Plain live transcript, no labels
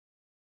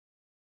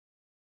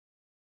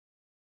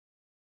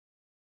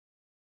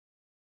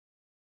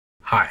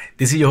Hi,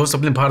 this is your host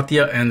Abhinav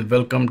Bhartiya and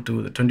welcome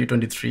to the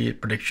 2023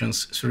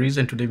 Predictions series.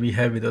 And today we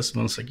have with us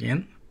once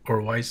again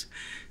Or Weis,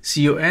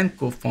 CEO and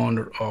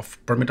co-founder of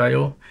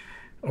Permit.io.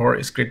 Or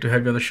it's great to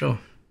have you on the show.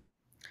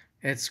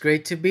 It's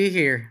great to be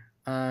here.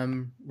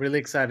 I'm really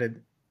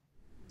excited.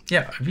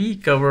 Yeah, we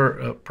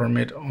cover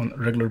Permit on a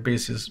regular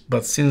basis,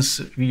 but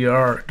since we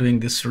are doing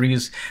this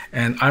series,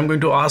 and I'm going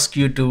to ask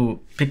you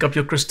to pick up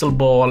your crystal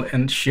ball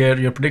and share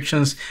your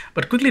predictions,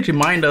 but quickly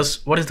remind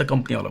us, what is the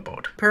company all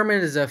about?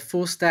 Permit is a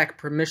full stack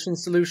permission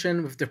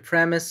solution with the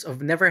premise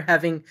of never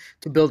having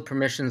to build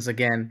permissions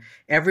again.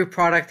 Every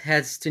product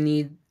has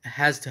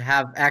to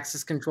have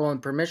access control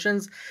and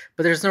permissions,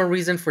 but there's no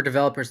reason for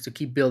developers to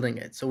keep building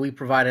it. So we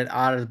provide it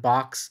out of the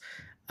box,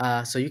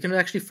 so you can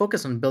actually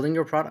focus on building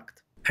your product.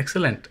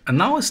 Excellent. And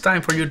now it's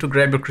time for you to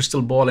grab your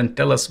crystal ball and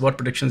tell us what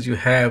predictions you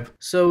have.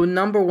 So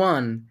number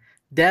one,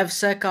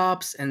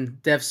 DevSecOps and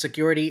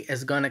DevSecurity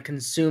is going to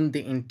consume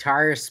the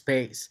entire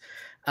space.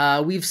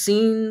 We've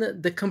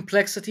seen the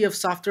complexity of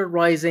software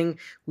rising.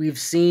 We've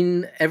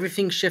seen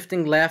everything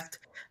shifting left,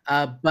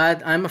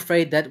 but I'm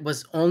afraid that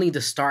was only the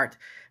start.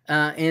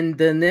 In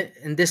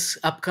this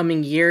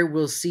upcoming year,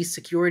 we'll see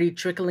security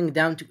trickling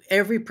down to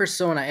every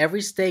persona,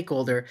 every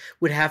stakeholder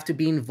would have to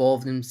be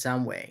involved in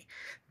some way.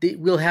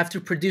 We'll have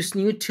to produce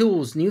new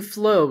tools, new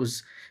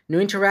flows, new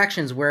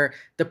interactions where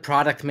the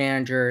product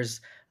managers,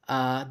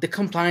 the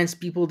compliance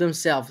people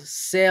themselves,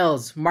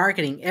 sales,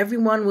 marketing,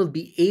 everyone will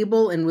be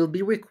able and will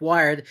be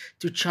required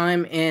to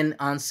chime in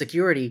on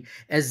security.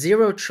 As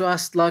zero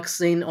trust locks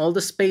in all the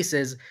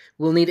spaces,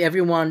 we'll need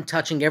everyone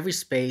touching every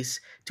space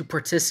to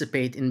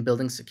participate in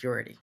building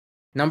security.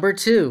 Number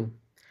two,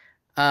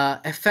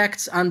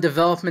 effects on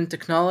development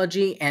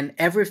technology and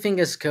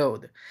everything as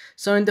code.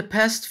 So in the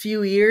past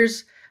few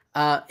years,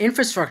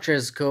 infrastructure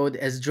as code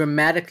has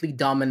dramatically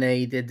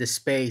dominated the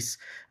space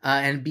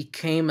and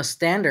became a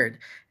standard.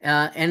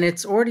 And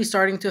it's already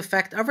starting to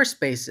affect other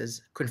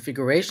spaces.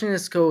 Configuration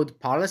as code,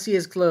 policy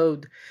as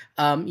code,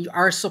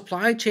 our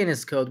supply chain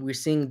as code. We're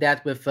seeing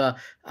that with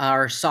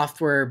our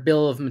software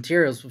bill of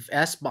materials with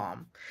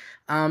SBOM.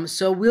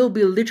 So we'll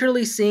be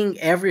literally seeing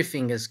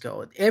everything as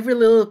code. Every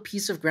little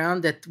piece of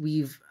ground that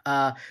we've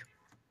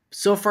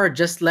so far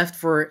just left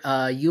for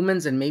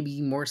humans and maybe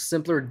more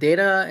simpler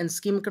data and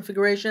schema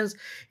configurations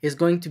is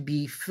going to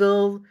be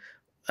filled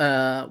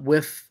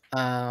with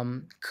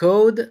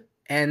code,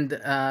 and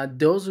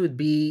those would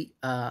be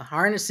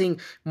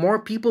harnessing more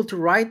people to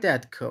write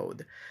that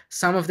code.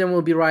 Some of them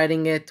will be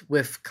writing it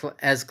with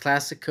as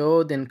classic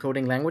code and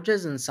coding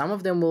languages, and some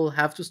of them will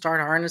have to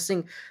start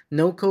harnessing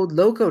no-code,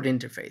 low-code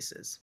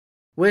interfaces.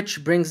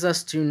 Which brings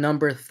us to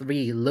number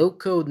three,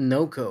 low-code,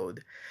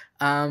 no-code.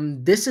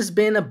 This has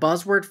been a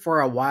buzzword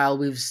for a while.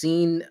 We've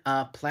seen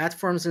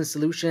platforms and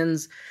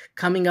solutions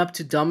coming up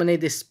to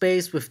dominate this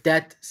space with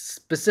that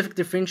specific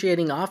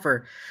differentiating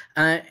offer.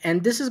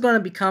 And this is going to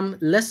become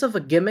less of a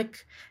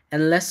gimmick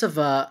and less of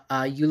a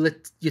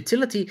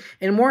utility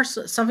and more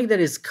something that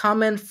is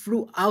common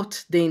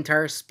throughout the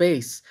entire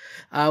space.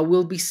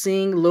 We'll be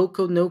seeing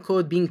low-code,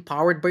 no-code being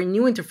powered by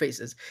new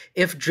interfaces.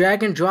 If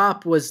drag and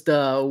drop was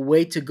the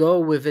way to go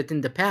with it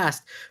in the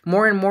past,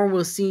 more and more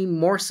we'll see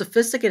more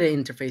sophisticated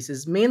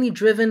interfaces, mainly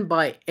driven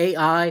by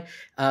AI,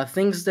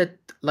 things that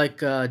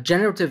like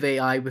generative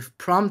AI with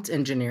prompt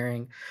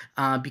engineering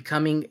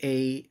becoming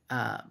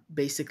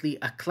basically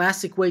a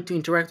classic way to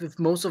interact with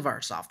most of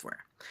our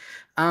software.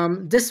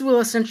 This will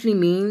essentially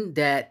mean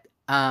that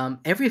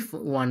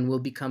everyone will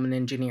become an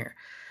engineer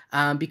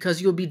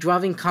because you'll be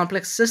driving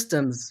complex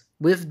systems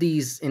with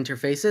these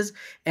interfaces.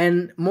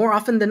 And more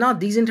often than not,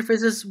 these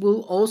interfaces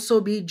will also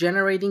be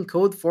generating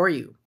code for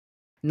you.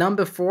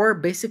 Number four,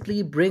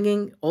 basically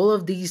bringing all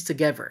of these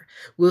together.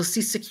 We'll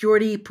see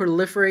security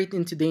proliferate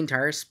into the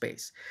entire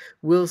space.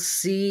 We'll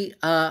see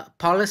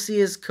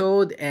policy as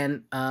code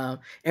and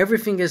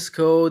everything as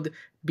code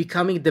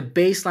becoming the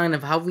baseline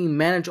of how we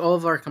manage all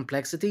of our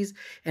complexities.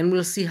 And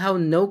we'll see how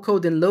no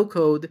code and low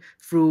code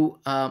through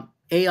AI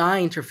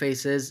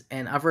interfaces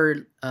and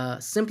other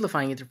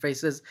simplifying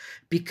interfaces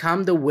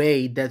become the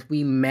way that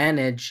we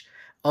manage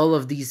all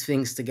of these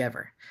things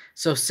together.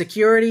 So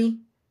security,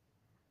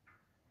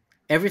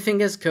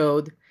 everything as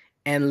code,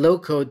 and low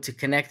code to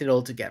connect it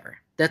all together.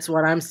 That's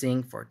what I'm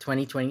seeing for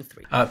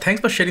 2023.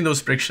 Thanks for sharing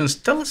those predictions.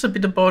 Tell us a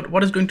bit about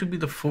what is going to be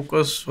the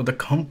focus for the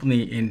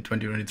company in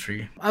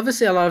 2023.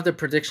 Obviously, a lot of the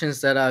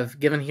predictions that I've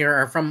given here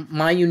are from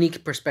my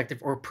unique perspective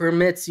or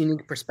Permit's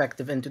unique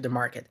perspective into the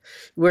market.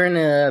 We're in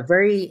a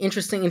very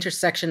interesting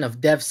intersection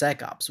of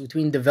DevSecOps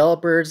between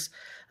developers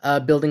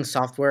building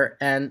software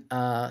and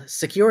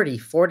security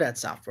for that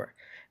software.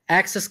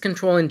 Access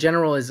control in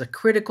general is a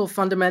critical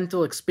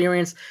fundamental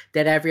experience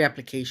that every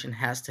application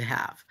has to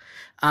have.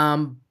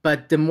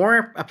 But the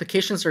more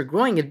applications are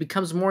growing, it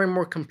becomes more and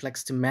more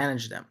complex to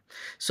manage them.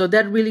 So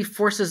that really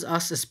forces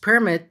us as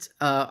Permit,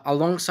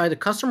 alongside the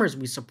customers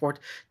we support,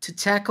 to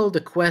tackle the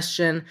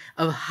question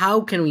of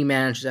how can we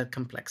manage that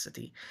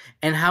complexity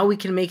and how we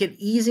can make it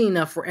easy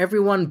enough for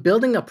everyone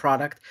building a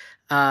product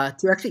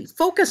to actually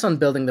focus on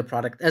building the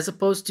product as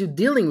opposed to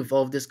dealing with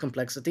all of this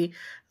complexity.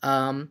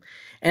 And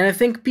I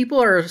think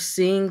people are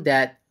seeing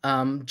that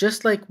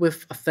just like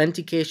with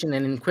authentication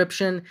and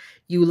encryption,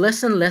 you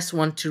less and less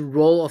want to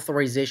roll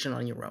authorization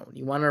on your own.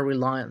 You want to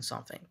rely on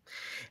something.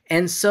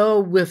 And so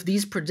with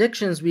these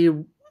predictions, we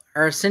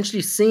are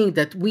essentially seeing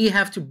that we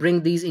have to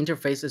bring these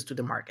interfaces to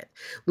the market.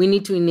 We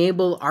need to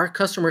enable our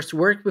customers to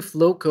work with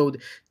low code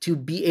to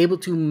be able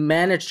to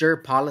manage their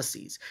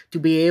policies, to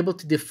be able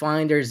to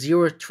define their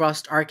zero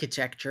trust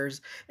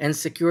architectures and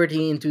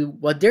security into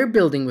what they're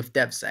building with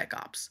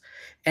DevSecOps.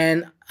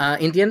 And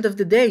in the end of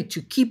the day,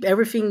 to keep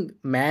everything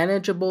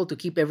manageable, to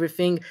keep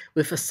everything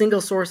with a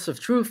single source of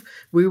truth,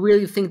 we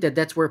really think that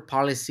that's where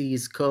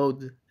policies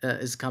code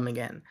is coming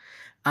in.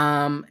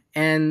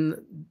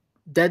 And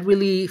that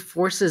really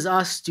forces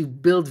us to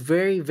build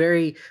very,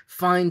 very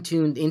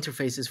fine-tuned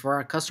interfaces for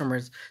our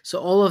customers, so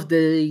all of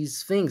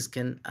these things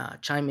can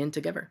chime in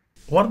together.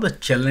 What are the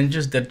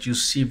challenges that you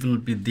see will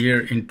be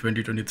there in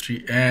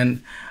 2023,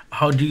 and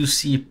how do you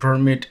see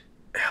Permit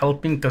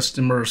helping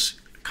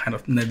customers kind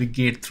of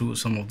navigate through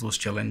some of those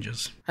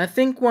challenges? I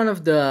think one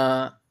of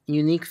the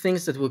unique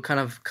things that will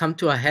kind of come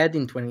to a head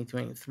in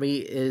 2023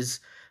 is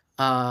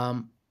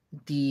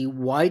the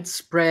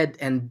widespread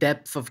and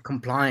depth of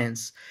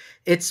compliance.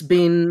 It's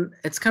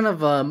kind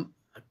of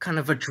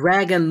a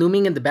dragon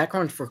looming in the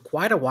background for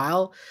quite a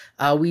while.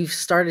 We've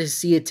started to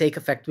see it take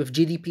effect with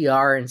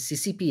GDPR and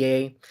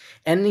CCPA,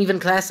 and even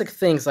classic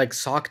things like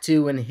SOC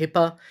 2 and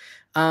HIPAA.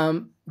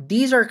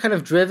 These are kind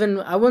of driven,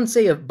 I wouldn't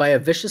say by a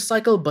vicious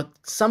cycle, but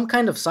some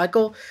kind of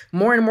cycle.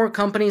 More and more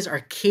companies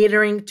are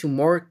catering to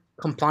more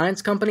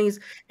compliance companies,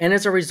 and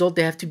as a result,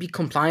 they have to be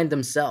compliant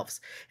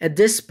themselves. At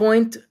this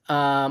point,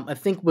 I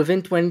think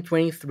within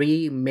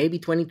 2023, maybe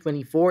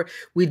 2024,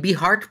 we'd be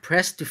hard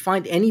pressed to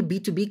find any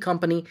B2B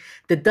company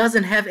that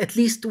doesn't have at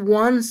least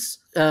one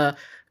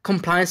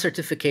compliance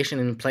certification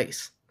in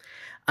place.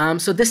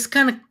 So this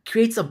kind of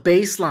creates a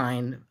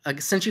baseline,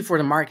 essentially, for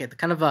the market,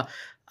 kind of a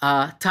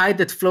tide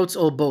that floats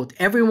all boat.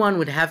 Everyone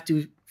would have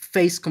to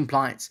face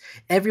compliance.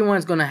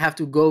 Everyone's going to have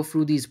to go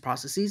through these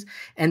processes.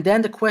 And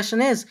then the question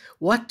is,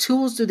 what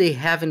tools do they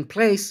have in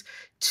place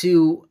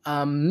to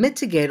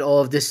mitigate all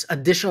of this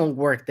additional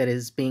work that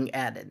is being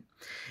added?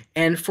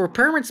 And for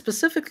Permit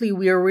specifically,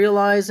 we are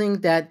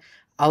realizing that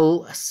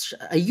a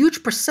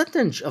huge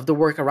percentage of the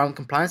work around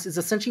compliance is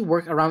essentially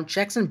work around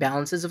checks and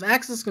balances of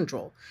access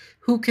control.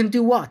 Who can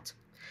do what?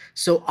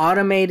 So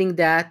automating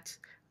that,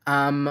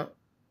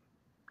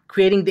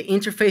 creating the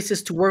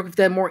interfaces to work with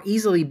them more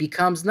easily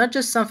becomes not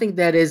just something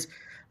that is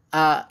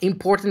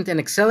important and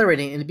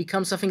accelerating, and it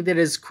becomes something that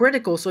is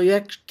critical, so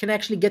you can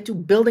actually get to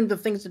building the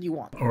things that you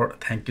want. Or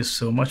thank you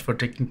so much for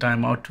taking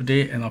time out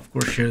today, and of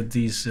course share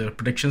these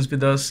predictions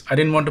with us. I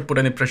didn't want to put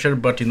any pressure,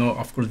 but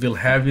of course we'll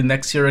have you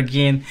next year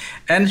again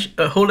and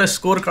hold a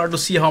scorecard to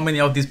see how many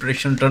of these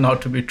predictions turn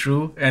out to be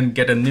true and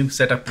get a new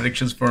set of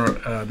predictions for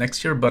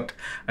next year. But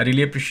I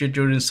really appreciate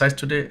your insights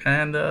today,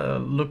 and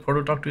look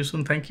forward to talk to you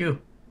soon. Thank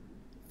you.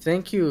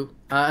 Thank you.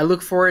 I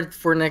look forward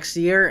for next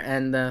year,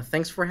 and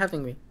thanks for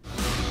having me.